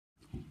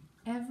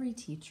Every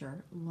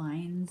teacher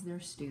lines their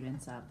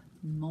students up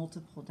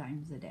multiple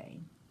times a day.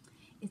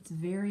 It's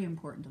very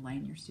important to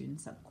line your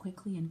students up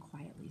quickly and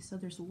quietly so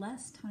there's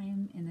less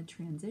time in the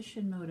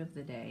transition mode of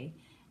the day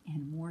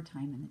and more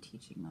time in the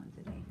teaching mode of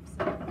the day.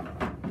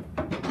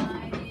 So,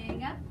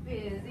 lining up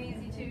is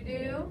easy to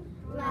do.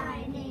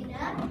 Lining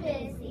up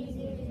is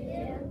easy to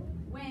do.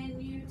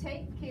 When you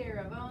take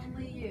care of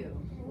only you.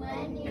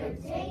 When you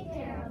take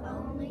care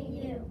of only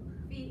you.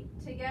 Feet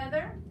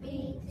together.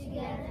 Feet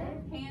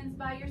together. Hands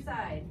by your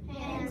side.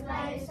 Hands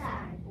by your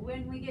side.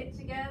 When we get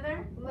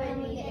together.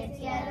 When we get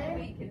together.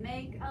 We can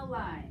make a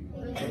line.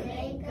 We can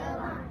make a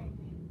line.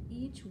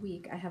 Each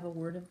week I have a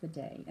word of the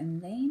day,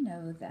 and they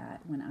know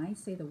that when I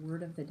say the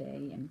word of the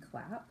day and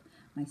clap,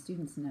 my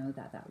students know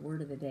that that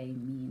word of the day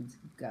means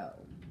go.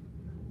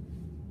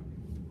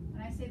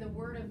 When I say the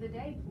word of the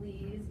day,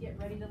 please get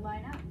ready to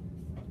line up.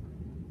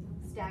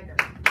 Stagger.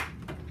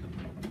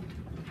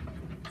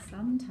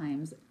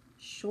 Sometimes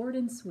short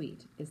and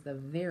sweet is the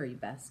very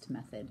best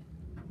method.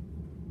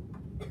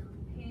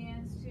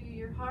 Hands to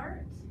your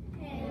heart.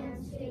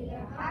 Hands to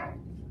your heart.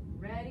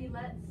 Ready,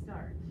 let's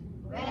start.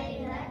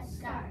 Ready, let's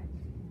start.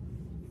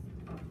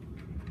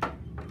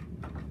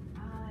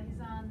 Eyes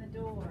on the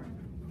door.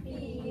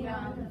 Feet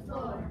on the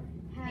floor.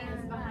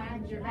 Hands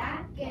behind your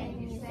back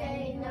and you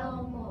say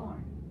no more.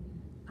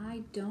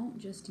 I don't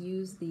just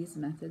use these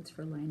methods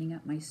for lining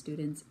up my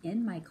students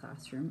in my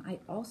classroom. I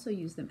also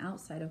use them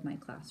outside of my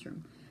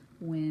classroom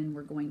when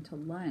we're going to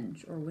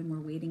lunch or when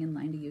we're waiting in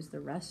line to use the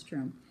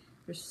restroom.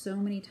 There's so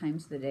many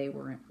times of the day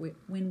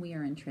when we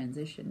are in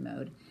transition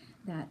mode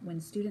that when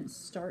students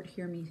start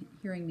hearing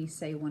me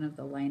say one of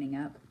the lining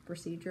up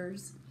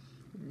procedures,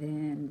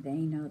 then they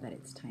know that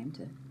it's time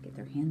to get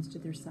their hands to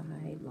their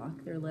side,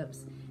 lock their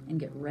lips, and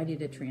get ready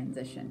to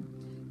transition.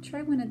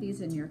 Try one of these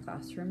in your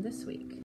classroom this week.